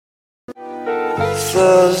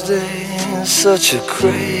Thursday is such a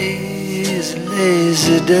crazy,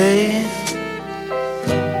 lazy day.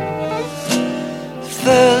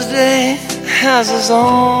 Thursday has its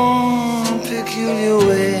own peculiar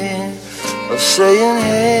way of saying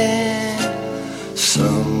hey.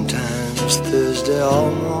 Sometimes Thursday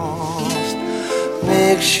almost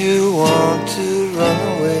makes you want to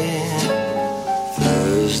run away.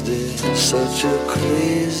 Thursday, such a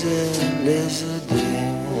crazy, lazy day.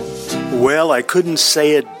 Well, I couldn't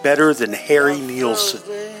say it better than Harry Nilsson.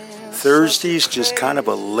 Thursday's just kind of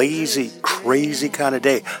a lazy, crazy kind of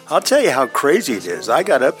day. I'll tell you how crazy it is. I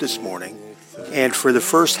got up this morning, and for the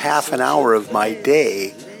first half an hour of my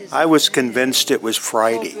day, I was convinced it was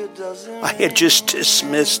Friday. I had just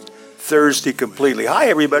dismissed Thursday completely. Hi,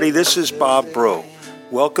 everybody. This is Bob Bro.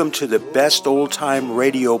 Welcome to the best old-time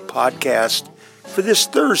radio podcast for this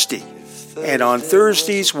Thursday. And on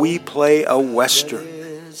Thursdays, we play a Western.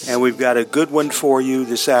 And we've got a good one for you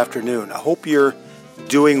this afternoon. I hope you're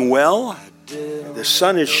doing well. The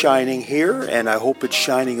sun is shining here, and I hope it's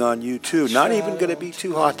shining on you too. Not even going to be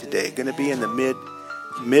too hot today. Going to be in the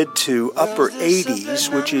mid to upper 80s,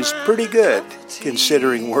 which is pretty good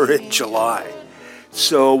considering we're in July.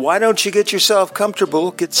 So why don't you get yourself comfortable,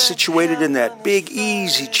 get situated in that big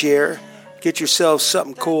easy chair, get yourself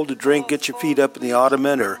something cold to drink, get your feet up in the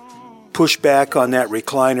ottoman or push back on that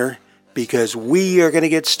recliner, because we are going to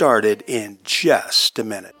get started in just a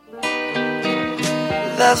minute.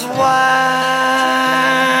 That's why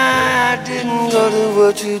I didn't go to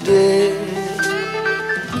work today.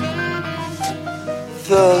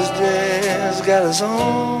 Thursday's got its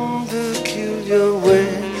own peculiar way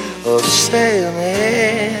of saying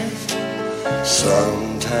it.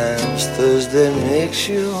 Sometimes Thursday makes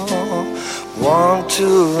you want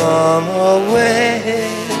to run away.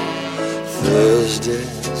 Thursday,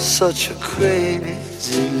 such a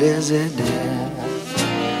crazy, lazy day.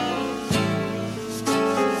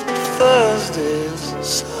 Thursday's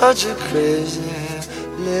such a crazy,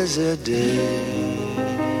 lazy day.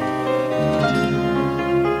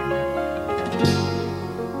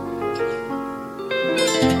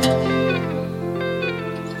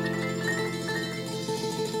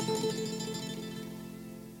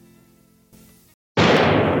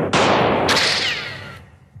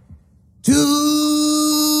 Tuesday,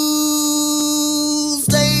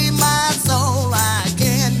 my soul, I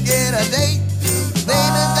can't get a date.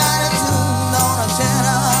 Baby got a tune on a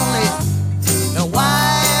channel 8. Now why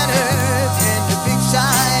on earth in the Big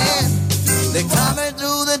Cheyenne they coming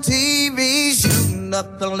through the TV shooting up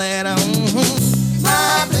the land?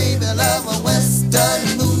 My baby love a Western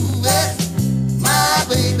movie. My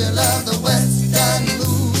baby love the Western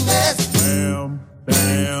movies. Bam,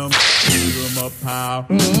 bam, shoot 'em up high.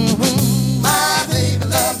 My baby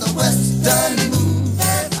love the Western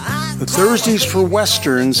movies. The Thursdays for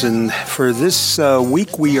Westerns, and for this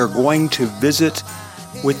week we are going to visit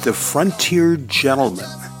with the Frontier Gentleman.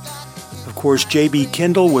 Of course, J.B.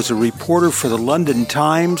 Kindle was a reporter for the London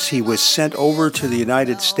Times. He was sent over to the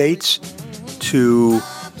United States to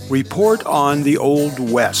report on the Old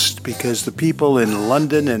West because the people in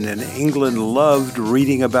London and in England loved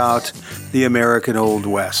reading about the American Old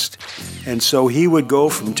West. And so he would go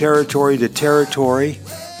from territory to territory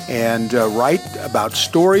and write about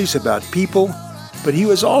stories, about people. But he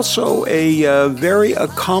was also a very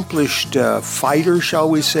accomplished fighter, shall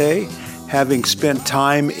we say, having spent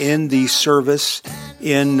time in the service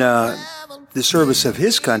of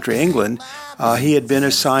his country, England. He had been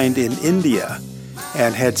assigned in India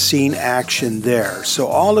and had seen action there. So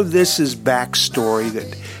all of this is backstory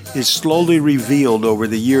that is slowly revealed over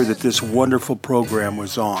the year that this wonderful program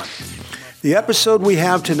was on. The episode we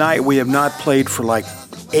have tonight, we have not played for like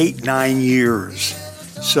 8-9 years.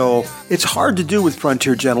 So it's hard to do with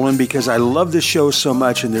Frontier Gentleman because I love the show so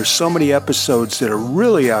much and there's so many episodes that are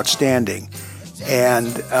really outstanding.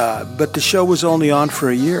 And but the show was only on for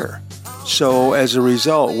a year. So as a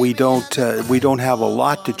result, we don't have a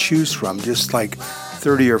lot to choose from, just like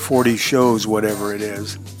 30 or 40 shows, whatever it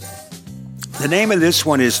is. The name of this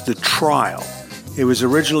one is The Trial. It was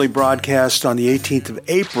originally broadcast on the 18th of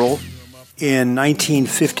April in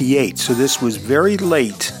 1958. So this was very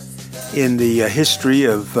late in the history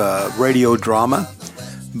of radio drama.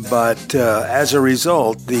 But as a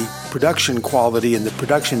result, the production quality and the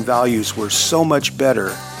production values were so much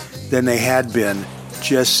better than they had been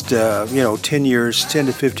just 10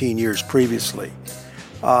 to 15 years previously.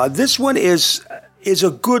 This one is a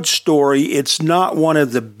good story. It's not one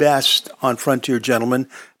of the best on Frontier Gentleman,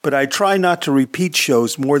 but I try not to repeat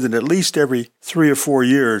shows more than at least every 3 or 4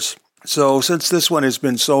 years. So since this one has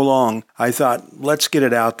been so long, I thought, let's get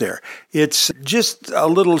it out there. It's just a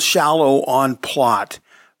little shallow on plot,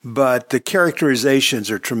 but the characterizations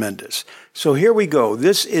are tremendous. So here we go.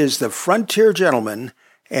 This is The Frontier Gentleman,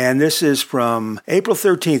 and this is from April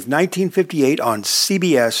 13th, 1958 on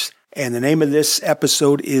CBS, and the name of this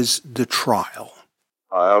episode is The Trial.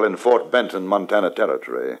 Trial in Fort Benton, Montana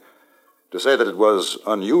Territory. To say that it was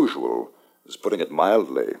unusual is putting it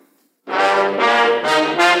mildly.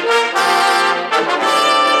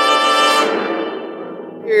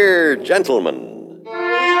 Dear gentlemen,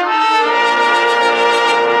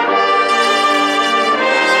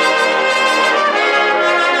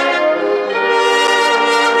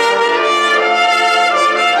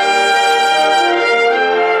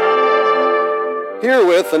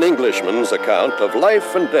 herewith an Englishman's account of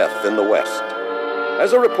life and death in the West.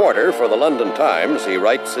 As a reporter for the London Times, he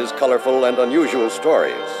writes his colorful and unusual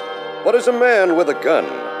stories. But as a man with a gun,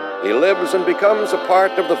 he lives and becomes a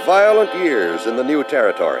part of the violent years in the new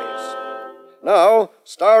territories. Now,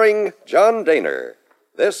 starring John Dehner,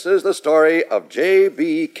 this is the story of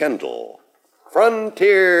J.B. Kendall,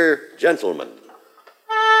 Frontier Gentleman.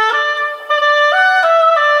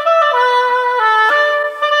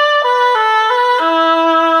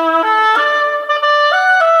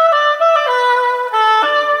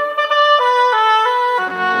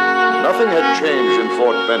 Nothing had changed in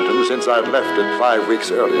Fort Benton since I'd left it 5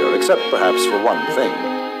 weeks earlier, except perhaps for one thing.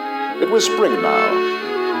 It was spring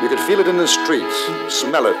now. You could feel it in the streets,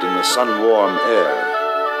 smell it in the sun-warm air.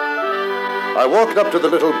 I walked up to the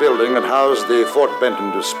little building that housed the Fort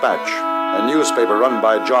Benton Dispatch, a newspaper run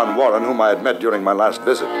by John Warren, whom I had met during my last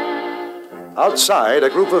visit. Outside, a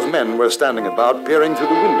group of men were standing about, peering through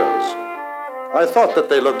the windows. I thought that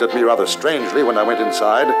they looked at me rather strangely when I went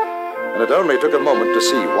inside, and it only took a moment to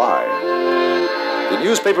see why. The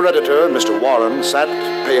newspaper editor, Mr. Warren, sat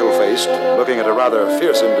pale-faced, looking at a rather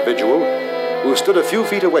fierce individual who stood a few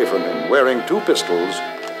feet away from him, wearing 2 pistols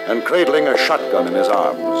and cradling a shotgun in his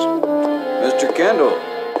arms. Mr. Kendall.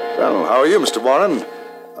 Well, how are you, Mr. Warren?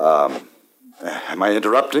 Am I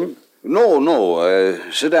interrupting? No,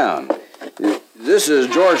 sit down. This is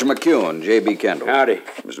George McEwen, J.B. Kendall. Howdy.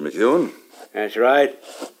 Mr. McEwen? That's right.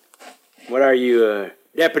 What are you,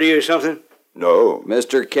 deputy or something? No.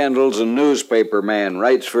 Mr. Kendall's a newspaper man,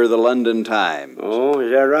 writes for the London Times. Oh,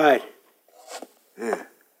 is that right? Yeah.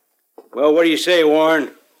 Well, what do you say,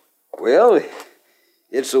 Warren? Well,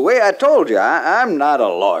 it's the way I told you. I'm not a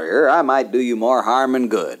lawyer. I might do you more harm than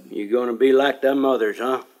good. You gonna be like them others,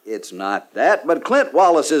 huh? It's not that, but Clint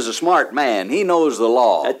Wallace is a smart man. He knows the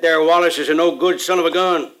law. That there Wallace is a no-good son of a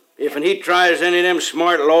gun. If he tries any of them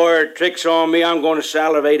smart lawyer tricks on me, I'm going to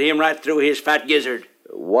salivate him right through his fat gizzard.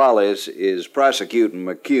 Wallace is prosecuting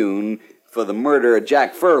McEwen for the murder of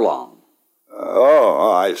Jack Furlong.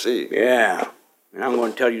 Oh, I see. Yeah, and I'm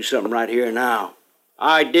going to tell you something right here now.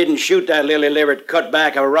 I didn't shoot that lily-livered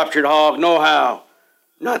cutback of a ruptured hog, nohow.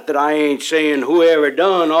 Not that I ain't saying whoever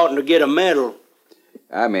done oughtn't to get a medal.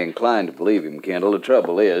 I'm inclined to believe him, Kendall. The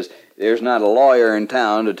trouble is, there's not a lawyer in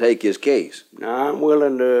town to take his case. Now, I'm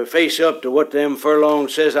willing to face up to what them Furlong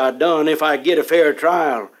says I done if I get a fair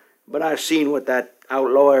trial. But I've seen what that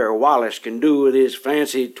outlawyer Wallace can do with his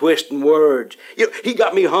fancy twisting words. He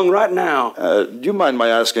got me hung right now. Do you mind my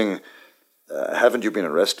asking, haven't you been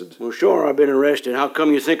arrested? Well, sure, I've been arrested. How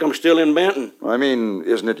come you think I'm still in Benton? I mean,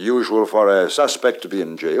 isn't it usual for a suspect to be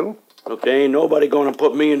in jail? Look, there ain't nobody gonna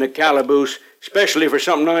put me in the calaboose, especially for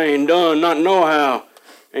something I ain't done, not nohow.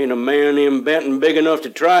 Ain't a man in Benton big enough to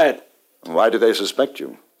try it. Why do they suspect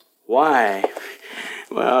you? Why?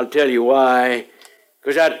 Well, I'll tell you why.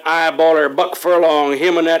 'Cause that eyeballer Buck Furlong,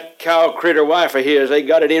 him and that cow critter wife of his, they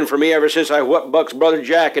got it in for me ever since I whooped Buck's brother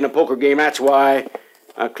Jack in a poker game. That's why.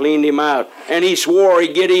 I cleaned him out. And he swore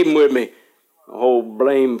he'd get even with me. The whole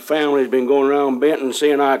blame family's been going around Benton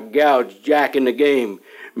saying I gouged Jack in the game.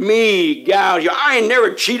 Me gouge you. I ain't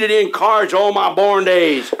never cheated in cards all my born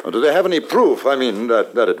days. Well, do they have any proof,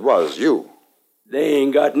 that it was you? They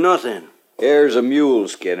ain't got nothing. There's a mule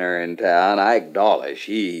skinner in town, Ike Dawlish.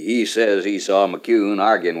 He says he saw McEwen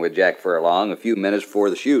arguing with Jack Furlong a few minutes before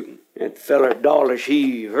the shooting. That feller Dawlish,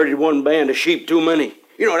 he herded one band of sheep too many.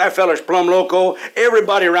 You know, that feller's plumb loco.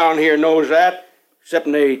 Everybody around here knows that.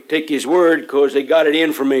 Except they take his word 'cause they got it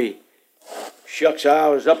in for me. Shucks, I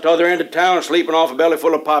was up the other end of town sleeping off a belly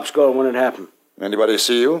full of popskull when it happened. Anybody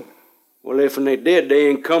see you? Well, if they did, they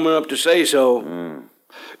ain't coming up to say so.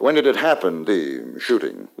 When did it happen, the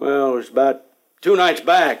shooting? Well, it was about 2 nights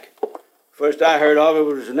back. First I heard of it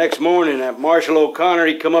was the next morning. That Marshal O'Connor,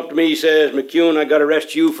 he come up to me, he says, "McEwen, I got to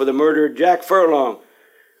arrest you for the murder of Jack Furlong."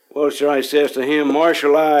 Well, sir, I says to him,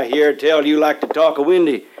 "Marshal, I hear tell you like to talk a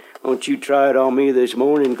windy. Don't you try it on me this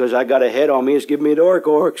morning, 'cause I got a head on me that's giving me the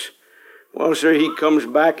orc-orcs. Well, sir, he comes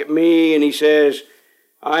back at me and he says,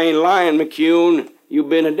 I ain't lying, McCune. You've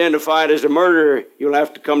been identified as a murderer. You'll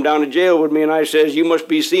have to come down to jail with me. And I says, you must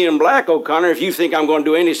be seeing black, O'Connor. If you think I'm going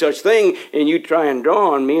to do any such thing and you try and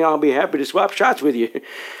draw on me, I'll be happy to swap shots with you.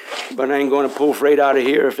 But I ain't going to pull freight out of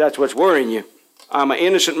here if that's what's worrying you. I'm an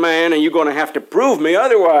innocent man, and you're going to have to prove me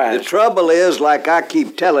otherwise. The trouble is, like I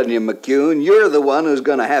keep telling you, McCune, you're the one who's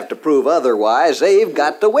going to have to prove otherwise. They've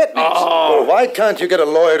got the witness. Oh. Well, why can't you get a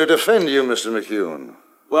lawyer to defend you, Mr. McCune?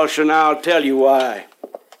 Well, sir, now I'll tell you why.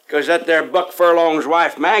 'Cause that there Buck Furlong's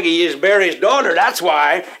wife, Maggie, is Barry's daughter, that's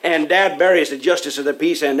why. And Dad Barry's the justice of the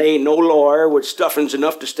peace, and ain't no lawyer with stuffings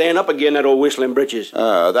enough to stand up again that old whistling britches.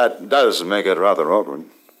 That does make it rather awkward.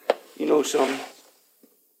 You know something?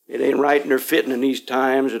 It ain't right nor fitting in these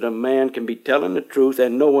times that a man can be telling the truth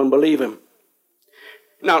and no one believe him.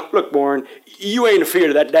 Now, look, Warren, you ain't afeard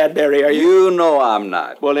of that Dad Barry, are you? You know I'm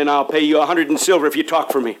not. Well, then I'll pay you 100 in silver if you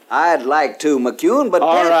talk for me. I'd like to, McCune, but...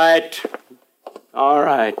 All right. All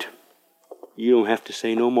right. You don't have to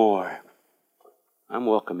say no more. I'm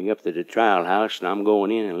welcoming you up to the trial house, and I'm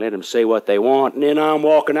going in and let them say what they want, and then I'm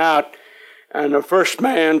walking out. And the first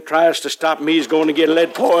man tries to stop me, he's going to get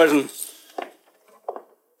lead poison.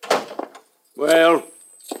 Well,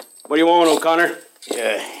 what do you want, O'Connor?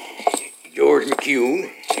 George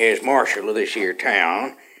McCune, as marshal of this here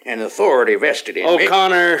town, and authority vested in me.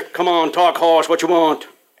 O'Connor, come on, talk horse, what you want?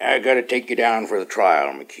 I gotta take you down for the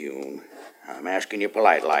trial, McCune. I'm asking you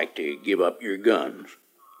polite-like to give up your guns.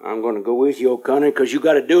 I'm going to go with you, O'Connor, 'cause you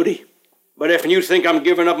got a duty. But if you think I'm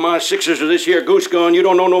giving up my sixers of this here goose gun, you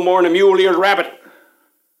don't know no more than a mule-eared rabbit.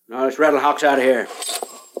 Now, let's rattle Hawks out of here.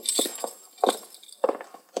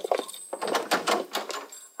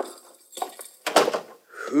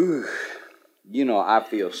 Whew. You know, I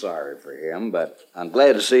feel sorry for him, but I'm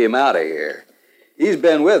glad to see him out of here. He's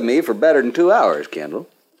been with me for better than 2 hours, Kendall.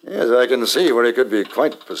 Yes, I can see where he could be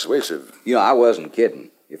quite persuasive. You know, I wasn't kidding.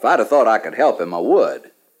 If I'd have thought I could help him, I would.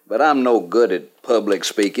 But I'm no good at public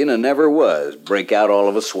speaking and never was. Break out all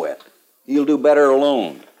of a sweat. He'll do better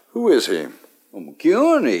alone. Who is he? Well,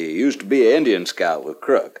 McCune, he used to be an Indian scout with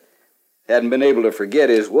Crook. Hadn't been able to forget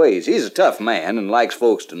his ways. He's a tough man and likes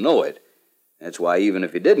folks to know it. That's why even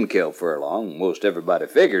if he didn't kill Furlong, most everybody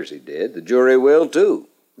figures he did, the jury will too.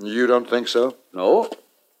 You don't think so? No,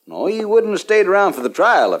 he wouldn't have stayed around for the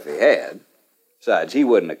trial if he had. Besides, he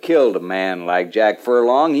wouldn't have killed a man like Jack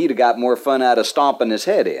Furlong. He'd have got more fun out of stomping his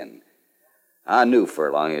head in. I knew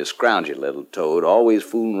Furlong, his scroungy little toad, always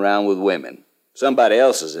fooling around with women. Somebody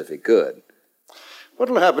else's if he could.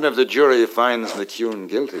 What'll happen if the jury finds McCune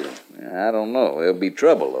guilty? I don't know. There'll be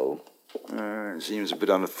trouble, though. It seems a bit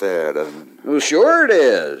unfair, doesn't it? Well, sure it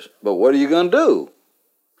is. But what are you going to do?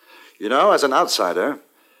 You know, as an outsider,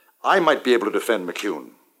 I might be able to defend McCune.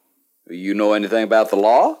 You know anything about the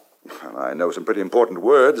law? Well, I know some pretty important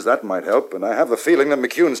words. That might help. And I have the feeling that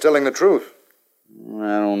McCune's telling the truth.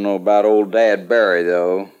 I don't know about old Dad Barry,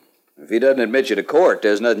 though. If he doesn't admit you to court,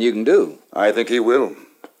 there's nothing you can do. I think he will.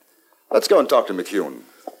 Let's go and talk to McCune.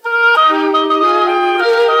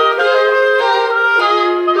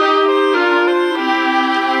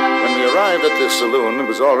 When we arrived at the saloon, it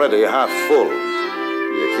was already half full.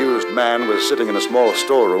 The accused man was sitting in a small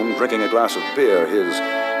storeroom drinking a glass of beer, his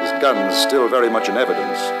guns still very much in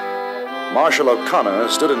evidence. Marshal O'Connor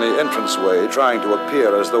stood in the entranceway trying to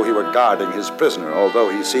appear as though he were guarding his prisoner, although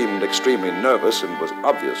he seemed extremely nervous and was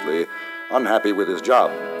obviously unhappy with his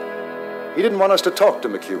job. He didn't want us to talk to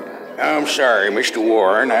McCune. I'm sorry, Mr.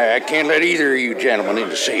 Warren. I can't let either of you gentlemen in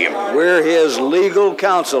to see him. We're his legal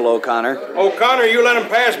counsel, O'Connor. O'Connor, you let him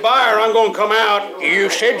pass by or I'm going to come out. You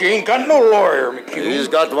said you ain't got no lawyer, McCune. He's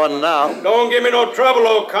got one now. Don't give me no trouble,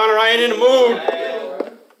 O'Connor. I ain't in the mood.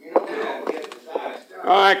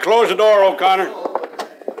 All right, close the door, O'Connor.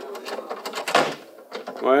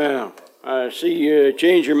 Well, I see you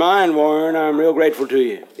changed your mind, Warren. I'm real grateful to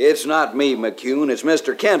you. It's not me, McCune. It's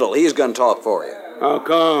Mr. Kendall. He's going to talk for you. How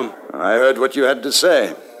come? I heard what you had to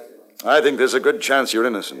say. I think there's a good chance you're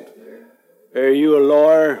innocent. Are you a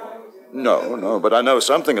lawyer? No, but I know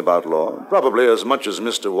something about law. Probably as much as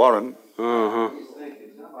Mr. Warren. Uh-huh.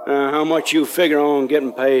 How much you figure on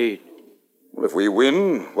getting paid? Well, if we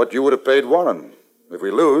win, what you would have paid Warren. If we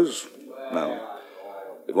lose, no,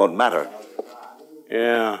 it won't matter.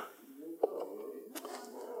 Yeah.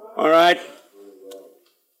 All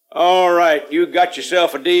right, you got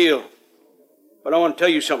yourself a deal. But I want to tell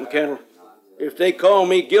you something, Kendall. If they call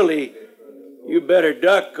me guilty, you better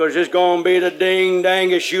duck, 'cause it's going to be the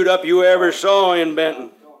ding-dangest shoot-up you ever saw in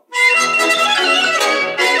Benton.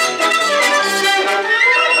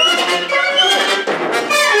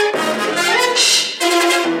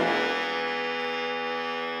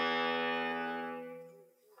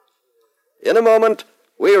 In a moment,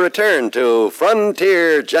 we return to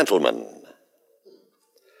Frontier Gentlemen.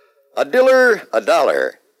 A diller, a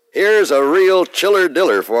dollar. Here's a real chiller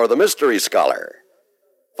diller for the mystery scholar.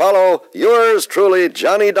 Follow yours truly,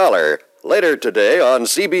 Johnny Dollar, later today on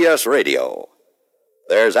CBS Radio.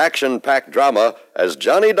 There's action-packed drama as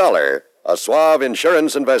Johnny Dollar, a suave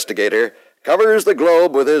insurance investigator, covers the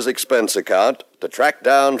globe with his expense account to track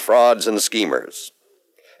down frauds and schemers.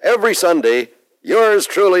 Every Sunday, yours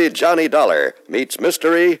truly, Johnny Dollar, meets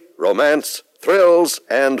mystery, romance, thrills,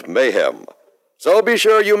 and mayhem. So be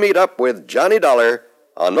sure you meet up with Johnny Dollar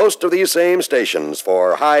on most of these same stations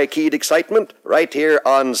for high-keyed excitement right here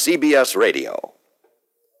on CBS Radio.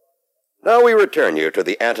 Now we return you to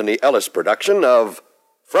the Anthony Ellis production of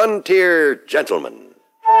Frontier Gentlemen.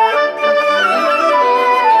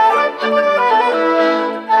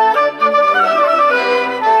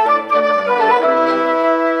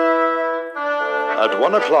 At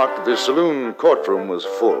 1 o'clock, the saloon courtroom was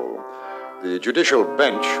full. The judicial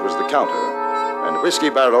bench was the counter, and whiskey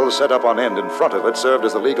barrels set up on end in front of it served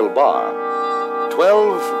as the legal bar.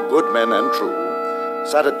 12 good men and true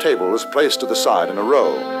sat at tables placed to the side in a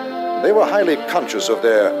row. They were highly conscious of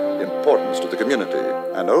their importance to the community,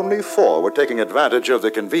 and only 4 were taking advantage of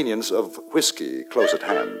the convenience of whiskey close at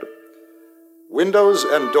hand. Windows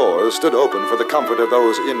and doors stood open for the comfort of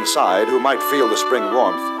those inside who might feel the spring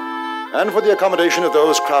warmth, and for the accommodation of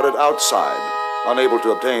those crowded outside, unable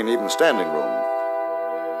to obtain even standing room.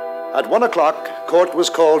 At 1 o'clock, court was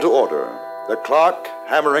called to order, the clerk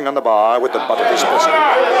hammering on the bar with the butt of his pistol. This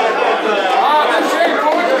here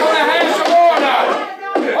court's going to have some order!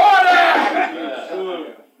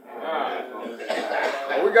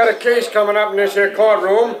 We got a case coming up in this here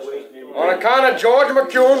courtroom on account of George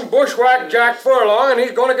McCune bushwhacked Jack Furlong, and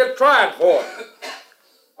he's going to get tried for it.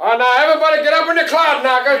 Now, everybody get up in the cloud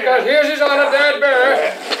knockers, because here's his honor, Dad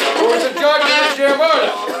Bear, who's the judge of this here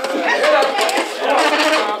murder. Get up.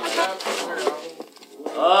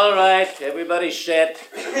 All right, everybody set.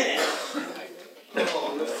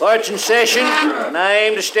 Court's in session, and I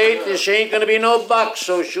aim to state this ain't gonna be no box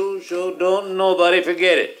social, so don't nobody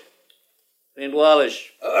forget it. Clint Wallace.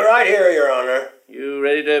 Right here, Your Honor. You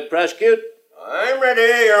ready to prosecute? I'm ready,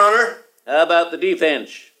 Your Honor. How about the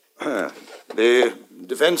defense? The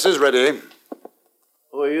defense is ready.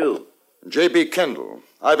 Who are you? J.B. Kendall.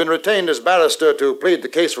 I've been retained as barrister to plead the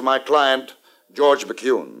case for my client, George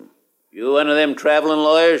McCune. You one of them traveling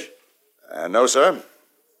lawyers? No, sir.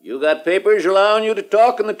 You got papers allowing you to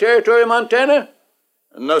talk in the territory of Montana?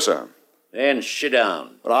 No, sir. Then sit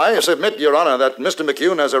down. But I submit, Your Honor, that Mr.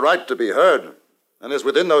 McCune has a right to be heard, and is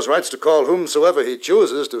within those rights to call whomsoever he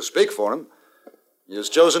chooses to speak for him. He has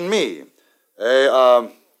chosen me. A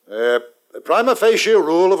prima facie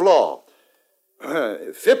rule of law.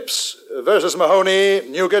 Phipps versus Mahoney,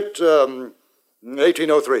 Newgate,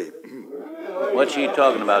 1803. What's he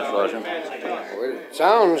talking about, Slauson? Well, it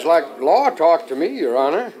sounds like law talk to me, Your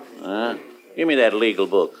Honor. Give me that legal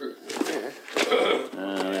book.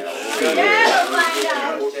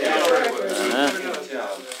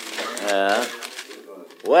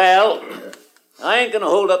 Well, I ain't gonna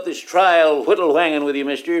hold up this trial whittle-whanging with you,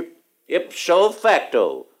 mister. Ipso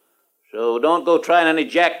facto. So don't go trying any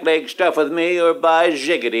jackleg stuff with me, or by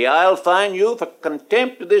ziggity, I'll fine you for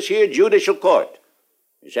contempt of this here judicial court.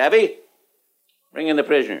 You savvy? Bring in the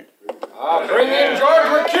prisoner. I'll bring in George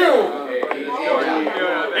McCune.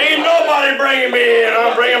 Ain't nobody bringing me in.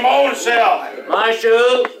 I'll bring him my own self.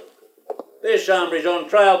 Marshal, this hombre's on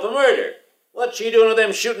trial for murder. What's he doing with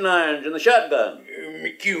them shooting irons and the shotgun?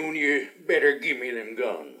 McCune, you better give me them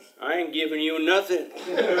guns. I ain't giving you nothing.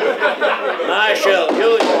 Marshal,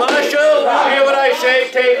 hear what I say?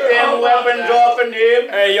 Take them weapons off of him.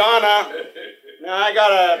 Hey, Your Honor. Now, I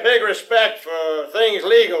got a big respect for things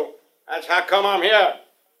legal. That's how come I'm here.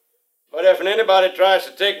 But if anybody tries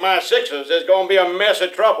to take my sixes, there's going to be a mess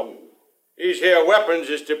of trouble. These here weapons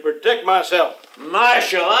is to protect myself.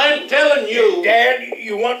 Marshal, I'm telling you. Dad,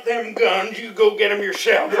 you want them guns, you go get them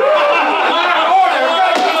yourself.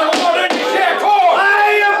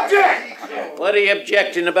 I object! What are you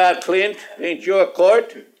objecting about, Clint? Ain't your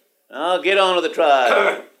court. I'll get on with the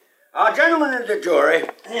trial. Gentlemen of the jury,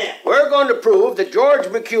 we're going to prove that George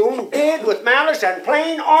McCune did, with malice and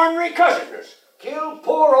plain ornery cussedness, kill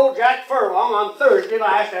poor old Jack Furlong on Thursday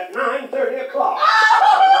last at 9:30 o'clock.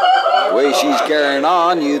 The way she's carrying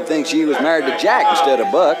on, you'd think she was married to Jack instead of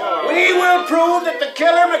Buck. We will prove that the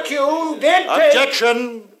killer McCune did take...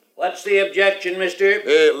 Objection! What's the objection, mister?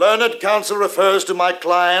 The learned counsel refers to my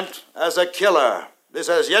client as a killer. This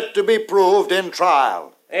has yet to be proved in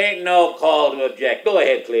trial. Ain't no call to object. Go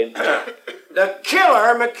ahead, Clint. The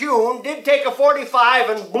killer, McCune, did take a 45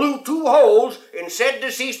 and blew 2 holes in said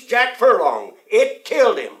deceased Jack Furlong. It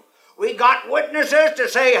killed him. We got witnesses to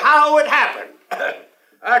say how it happened.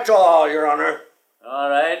 That's all, Your Honor. All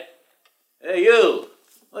right. Hey, you.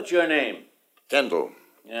 What's your name? Kendall.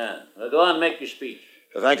 Yeah. Well, go on and make your speech.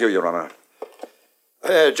 Thank you, Your Honor.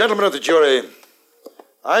 Gentlemen of the jury,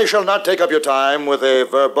 I shall not take up your time with a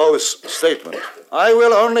verbose statement. I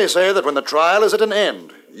will only say that when the trial is at an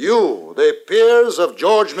end, you, the peers of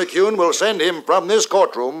George McCune, will send him from this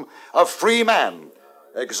courtroom a free man,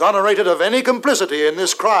 exonerated of any complicity in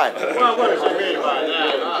this crime. Well, what does it mean by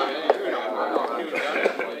that?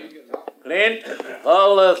 Clint,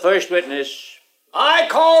 call the first witness. I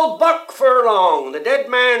call Buck Furlong, the dead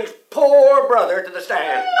man's poor brother, to the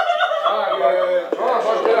stand.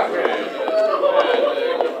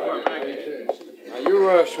 Now,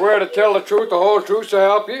 you swear to tell the truth, the whole truth, so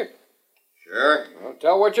help you? Sure. Well,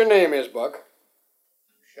 tell what your name is, Buck.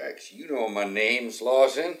 Shucks, you know my name,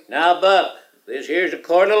 Slauson. Now, Buck, this here's a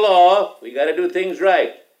court of law. We gotta do things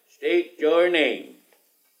right. State your name.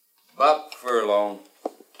 Buck Furlong.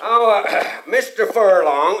 Oh, Mr.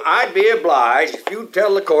 Furlong, I'd be obliged if you'd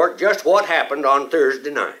tell the court just what happened on Thursday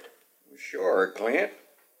night. Sure, Clint.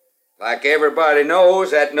 Like everybody knows,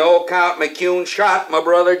 that no count McCune shot my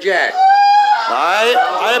brother Jack.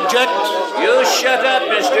 I object. You shut up,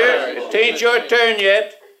 mister. It ain't your turn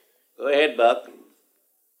yet. Go ahead, Buck.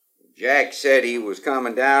 Jack said he was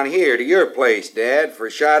coming down here to your place, Dad, for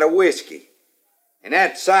a shot of whiskey. And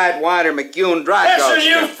that sidewinder McCune dry dog. Listen,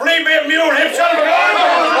 you flea-bit mule hip son of a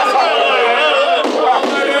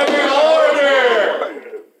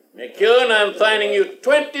McCune, I'm fining you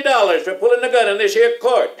 $20 for pulling the gun in this here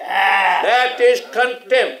court. That is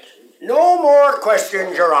contempt. No more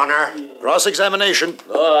questions, Your Honor. Cross-examination.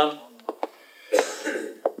 Go on.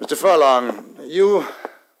 Mr. Furlong, you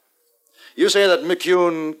say that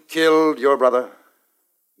McCune killed your brother?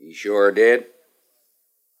 He sure did.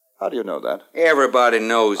 How do you know that? Everybody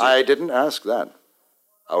knows it. I didn't ask that.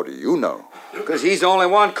 How do you know? Because he's the only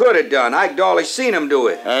one could have done. Ike Dawlish seen him do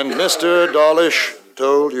it. And Mr. Dawlish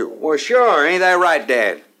told you? Well, sure. Ain't that right,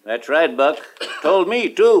 Dad? That's right, Buck. Told me,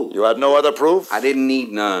 too. You had no other proof? I didn't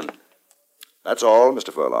need none. That's all,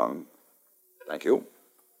 Mr. Furlong. Thank you.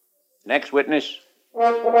 Next witness.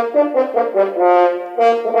 There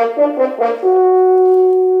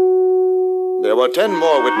were 10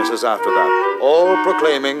 more witnesses after that, all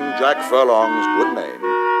proclaiming Jack Furlong's good name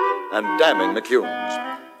and damning McCune's.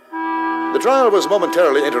 The trial was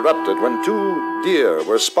momentarily interrupted when 2 deer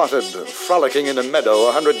were spotted frolicking in a meadow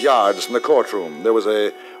 100 yards from the courtroom. There was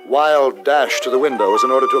a wild dash to the windows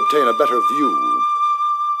in order to obtain a better view.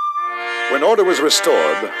 When order was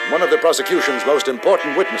restored, one of the prosecution's most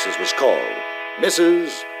important witnesses was called,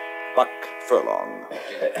 Mrs. Buck Furlong.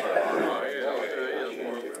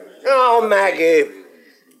 Oh, Maggie,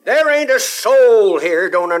 there ain't a soul here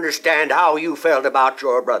don't understand how you felt about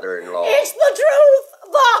your brother-in-law. It's the truth,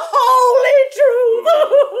 the holy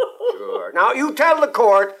truth. Sure. Now, you tell the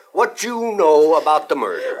court what you know about the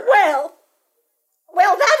murder.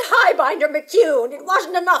 Well, that highbinder McCune, it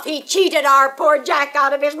wasn't enough he cheated our poor Jack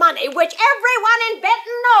out of his money, which everyone in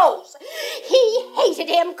Benton knows. He hated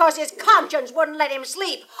him because his conscience wouldn't let him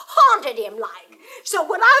sleep, haunted him like. So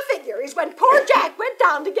what I figure is when poor Jack went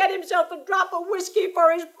down to get himself a drop of whiskey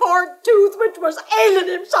for his poor tooth, which was ailing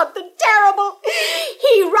him something terrible,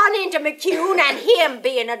 he run into McCune, and him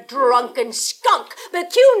being a drunken skunk,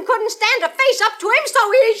 McCune couldn't stand to face up to him,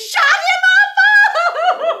 so he shot him up.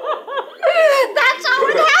 That's how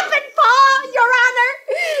it happened, Pa, Your Honor.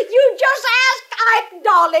 You just ask Ike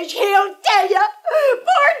Dawlish, he'll tell you.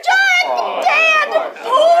 Poor Jack, dead.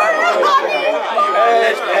 Poor honey.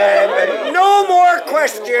 No more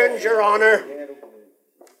questions, Your Honor.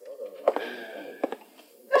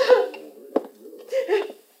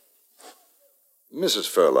 Mrs.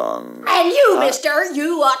 Furlong. And you, mister,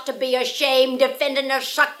 you ought to be ashamed defending a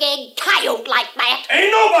suck-egg coyote like that.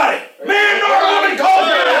 Ain't nobody, man nor woman,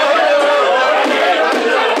 called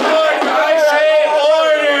I say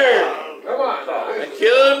order! Come on.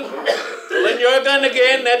 McCune, pulling your gun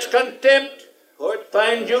again, that's contempt. Court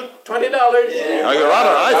fined you $20. Now, Your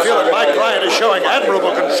Honor, I feel that my client is showing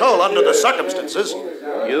admirable control under the circumstances.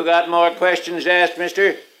 You got more questions to ask,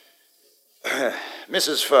 mister?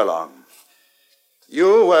 Mrs. Furlong,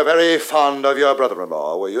 you were very fond of your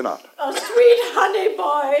brother-in-law, were you not? A sweet honey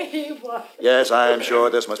boy he was. Yes, I am sure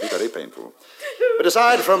this must be very painful. But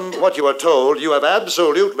aside from what you are told, you have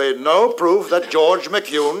absolutely no proof that George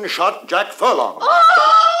McCune shot Jack Furlong. Oh,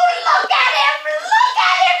 look at him! Look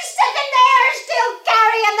at him sitting there, still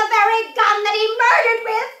carrying the very gun that he murdered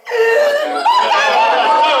with.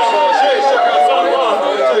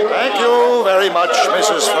 much,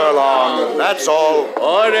 Mrs. Furlong. That's all.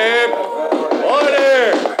 Order!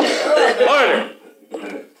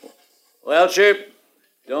 Well, sir,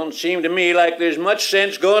 don't seem to me like there's much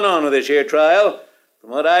sense going on with this here trial. From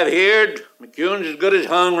what I've heard, McCune's as good as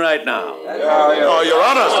hung right now. Oh, Your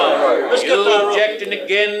Honor. You objecting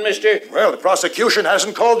again, mister? Well, the prosecution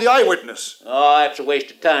hasn't called the eyewitness. Oh, that's a waste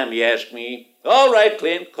of time, you ask me. All right,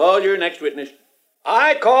 Clint, call your next witness.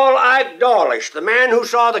 I call Ike Dawlish, the man who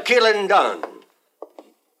saw the killing done.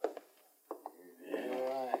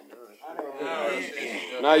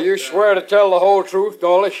 Now, you swear to tell the whole truth,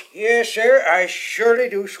 Dawlish? Yes, sir, I surely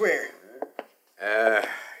do swear.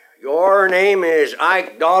 Your name is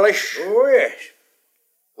Ike Dawlish? Oh, yes.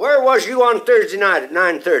 Where was you on Thursday night at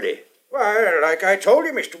 9:30? Well, like I told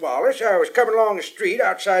you, Mr. Wallace, I was coming along the street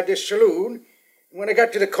outside this saloon. And when I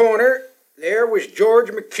got to the corner, there was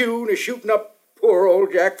George McCune shooting up poor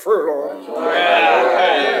old Jack Furlong.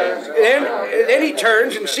 Then he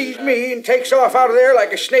turns and sees me and takes off out of there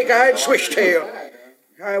like a snake-eyed swishtail.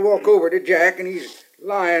 I walk over to Jack, and he's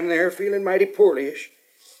lying there feeling mighty poorly-ish.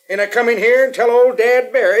 And I come in here and tell old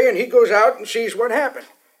Dad Barry, and he goes out and sees what happened.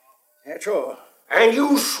 That's all. And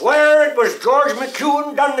you swear it was George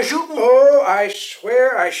McCune done the shooting? Oh, I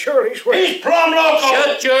swear, I surely swear. He's plumb loco!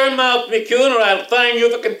 Shut your mouth, McCune, or I'll fine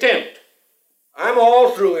you for contempt. I'm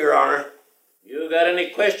all through, Your Honor. You got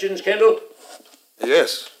any questions, Kendall?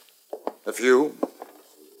 Yes, a few.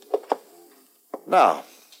 Now,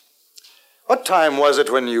 what time was it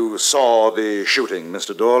when you saw the shooting,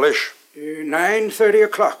 Mr. Dawlish? 9:30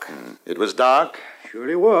 o'clock. It was dark?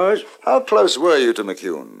 Surely was. How close were you to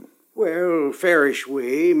McCune? Well, fairish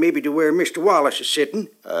way, maybe to where Mr. Wallace is sitting.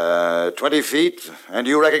 20 feet, and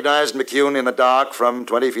you recognized McCune in the dark from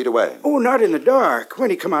 20 feet away? Oh, not in the dark, when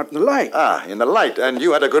he come out in the light. Ah, in the light, and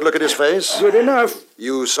you had a good look at his face? Good enough.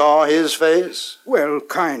 You saw his face? Well,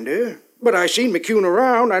 kinda. But I seen McCune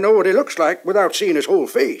around. I know what he looks like without seeing his whole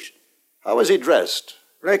face. How was he dressed?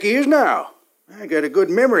 Like he is now. I got a good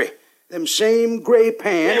memory. Them same gray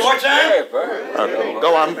pants. Hey, what's that?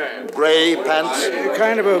 Go on. Gray pants?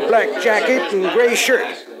 Kind of a black jacket and gray shirt.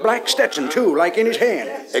 Black Stetson, too, like in his hand.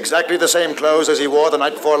 Exactly the same clothes as he wore the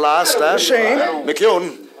night before last, eh? The same.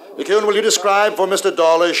 McCune, will you describe for Mr.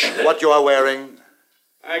 Dawlish what you are wearing?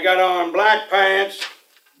 I got on black pants,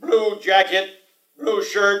 blue jacket, blue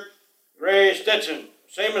shirt, gray Stetson.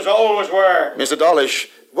 Same as I always wear. Mr. Dawlish,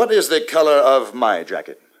 what is the color of my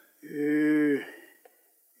jacket?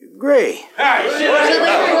 Gray.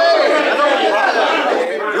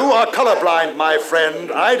 You are colorblind, my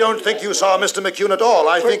friend. I don't think you saw Mr. McCune at all.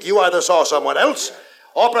 I think you either saw someone else,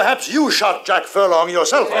 or perhaps you shot Jack Furlong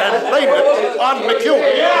yourself and blamed it on McCune.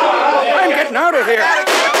 I'm getting out of here.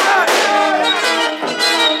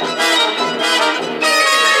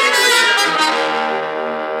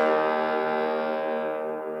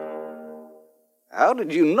 How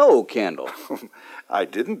did you know, Kendall? I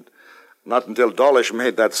didn't. Not until Dawlish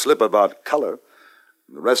made that slip about color.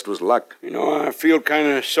 The rest was luck. You know, I feel kind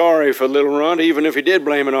of sorry for little Runt, even if he did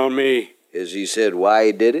blame it on me. Has he said why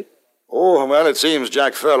he did it? Oh, well, it seems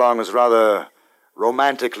Jack Furlong was rather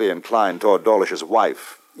romantically inclined toward Dawlish's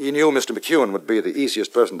wife. He knew Mr. McCune would be the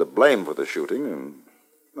easiest person to blame for the shooting, and,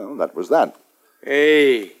 well, that was that.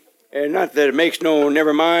 Hey, not that it makes no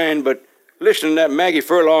never mind, but listen to that Maggie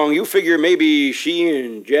Furlong, you figure maybe she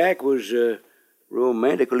and Jack was,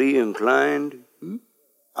 romantically inclined?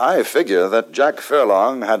 I figure that Jack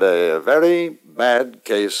Furlong had a very bad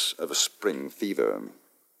case of spring fever.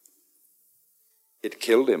 It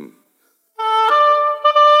killed him.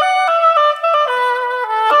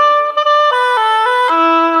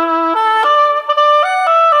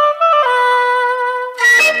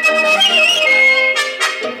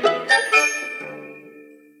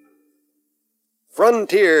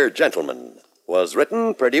 Frontier Gentlemen was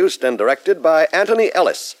written, produced, and directed by Anthony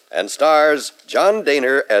Ellis and stars John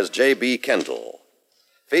Daner as J.B. Kendall.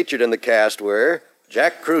 Featured in the cast were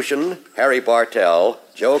Jack Crucian, Harry Bartell,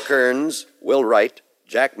 Joe Kearns, Will Wright,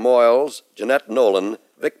 Jack Moyles, Jeanette Nolan,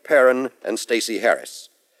 Vic Perrin, and Stacey Harris.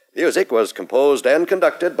 Music was composed and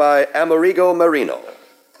conducted by Amerigo Marino.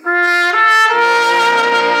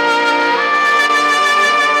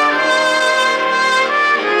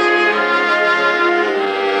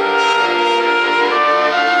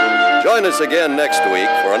 Join us again next week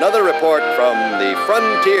for another report from the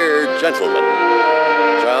Frontier Gentlemen.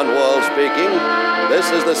 John Wall speaking.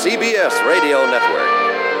 This is the CBS Radio Network.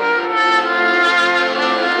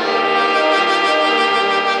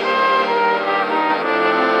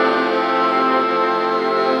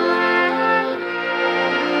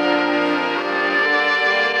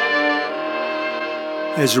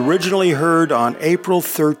 As originally heard on April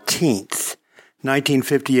 13th,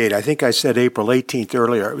 1958. I think I said April 18th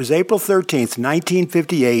earlier. It was April 13th,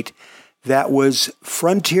 1958. That was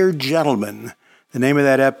Frontier Gentlemen. The name of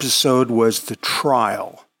that episode was The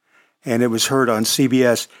Trial, and it was heard on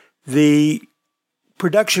CBS. The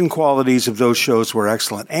production qualities of those shows were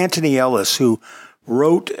excellent. Anthony Ellis, who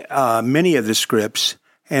wrote many of the scripts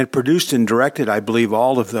and produced and directed, I believe,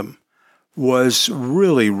 all of them, was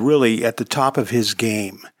really, really at the top of his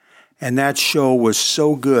game. And that show was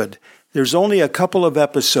so good. There's only a couple of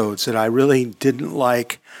episodes that I really didn't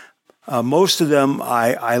like. Most of them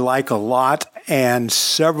I like a lot, and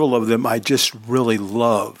several of them I just really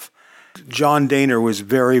love. John Dehner was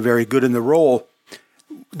very, very good in the role.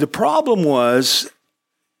 The problem was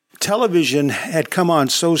television had come on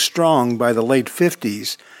so strong by the late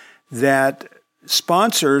 50s that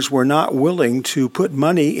sponsors were not willing to put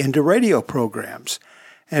money into radio programs.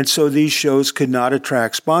 And so these shows could not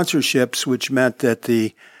attract sponsorships, which meant that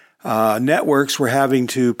the networks were having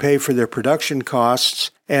to pay for their production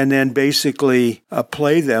costs and then basically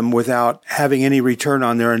play them without having any return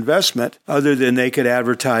on their investment other than they could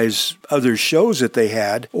advertise other shows that they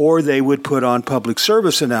had, or they would put on public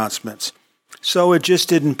service announcements. So it just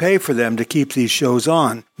didn't pay for them to keep these shows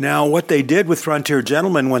on. Now, what they did with Frontier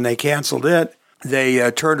Gentlemen when they canceled it, they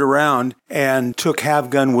turned around and took Have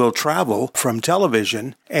Gun Will Travel from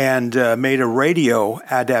television and made a radio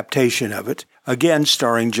adaptation of it, again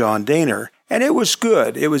starring John Dehner. And it was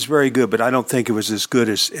good. It was very good, but I don't think it was as good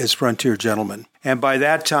as Frontier Gentlemen. And by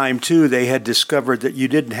that time, too, they had discovered that you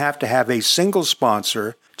didn't have to have a single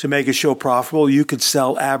sponsor to make a show profitable. You could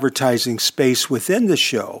sell advertising space within the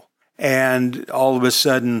show. And all of a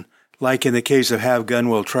sudden, like in the case of Have Gun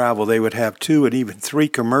Will Travel, they would have 2 and even 3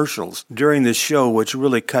 commercials during the show, which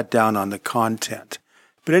really cut down on the content.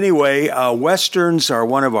 But anyway, Westerns are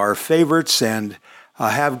one of our favorites, and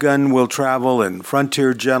Have Gun Will Travel and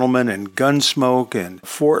Frontier Gentlemen and Gunsmoke and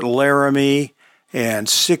Fort Laramie and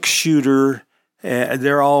Six Shooter.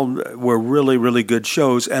 They're all were really, really good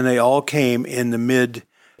shows, and they all came in the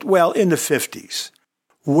in the 50s.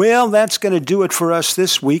 Well, that's going to do it for us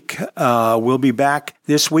this week. We'll be back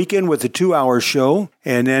this weekend with a 2-hour show,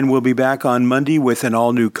 and then we'll be back on Monday with an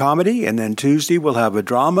all-new comedy, and then Tuesday we'll have a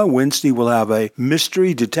drama, Wednesday we'll have a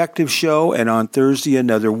mystery detective show, and on Thursday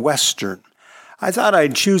another Western. I thought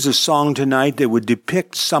I'd choose a song tonight that would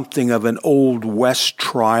depict something of an Old West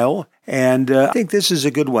trial, and I think this is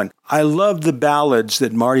a good one. I love the ballads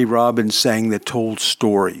that Marty Robbins sang that told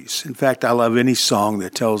stories. In fact, I love any song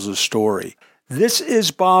that tells a story. This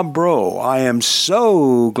is Bob Bro. I am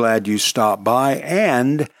so glad you stopped by,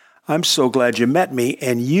 and I'm so glad you met me,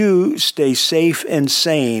 and you stay safe and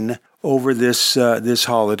sane over this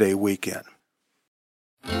holiday weekend.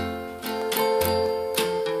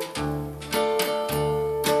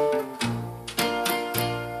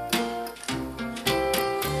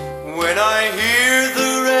 When I hear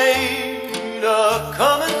the rain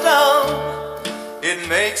a-comin' down, it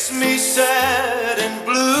makes me sad and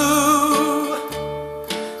blue.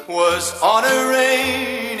 Was on a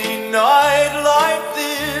rainy night like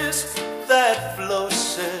this that Flo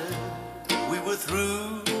said we were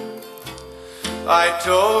through. I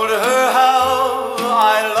told her how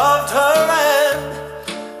I loved her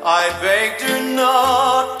and I begged her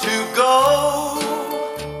not to go,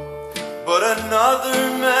 but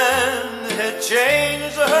another man had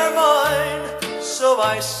changed her mind, so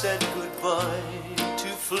I said goodbye to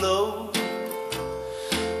Flo.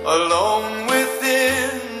 Alone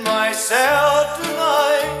within myself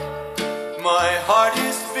tonight, my heart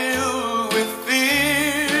is filled with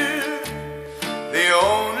fear. The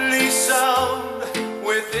only sound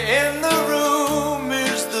within the room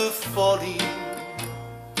is the falling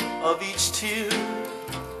of each tear.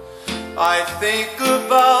 I think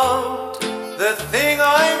about the thing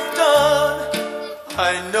I've done.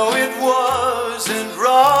 I know it wasn't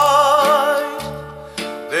right.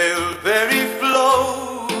 They'll bury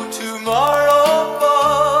Flo tomorrow,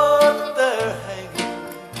 but they're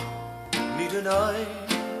hanging me tonight.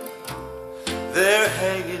 They're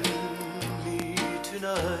hanging me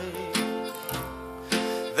tonight.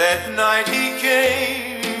 That night he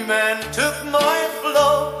came and took my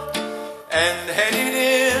Flo and headed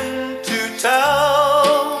into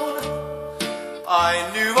town. I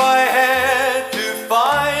knew I had to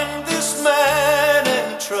find this man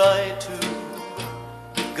and try to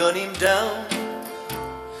gun him down.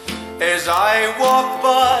 As I walked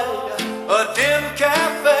by a dim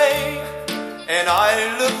cafe and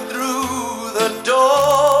I looked through the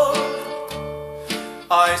door,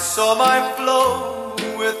 I saw my Flo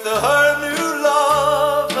with her new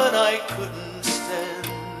love, and I couldn't stand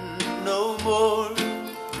no more.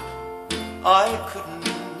 I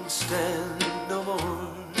couldn't stand no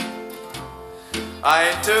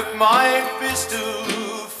I took my pistol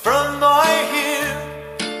from my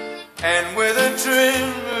hip, and with a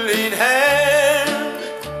trembling hand,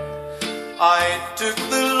 I took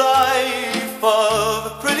the life of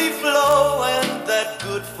a pretty Flo and that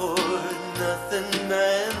good-for-nothing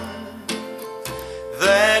man.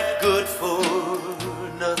 That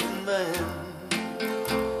good-for-nothing man.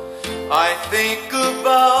 I think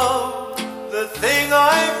about the thing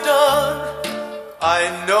I've done.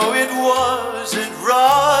 I know it wasn't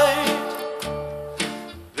right.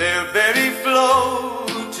 They'll bury Flo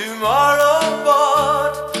tomorrow, boy.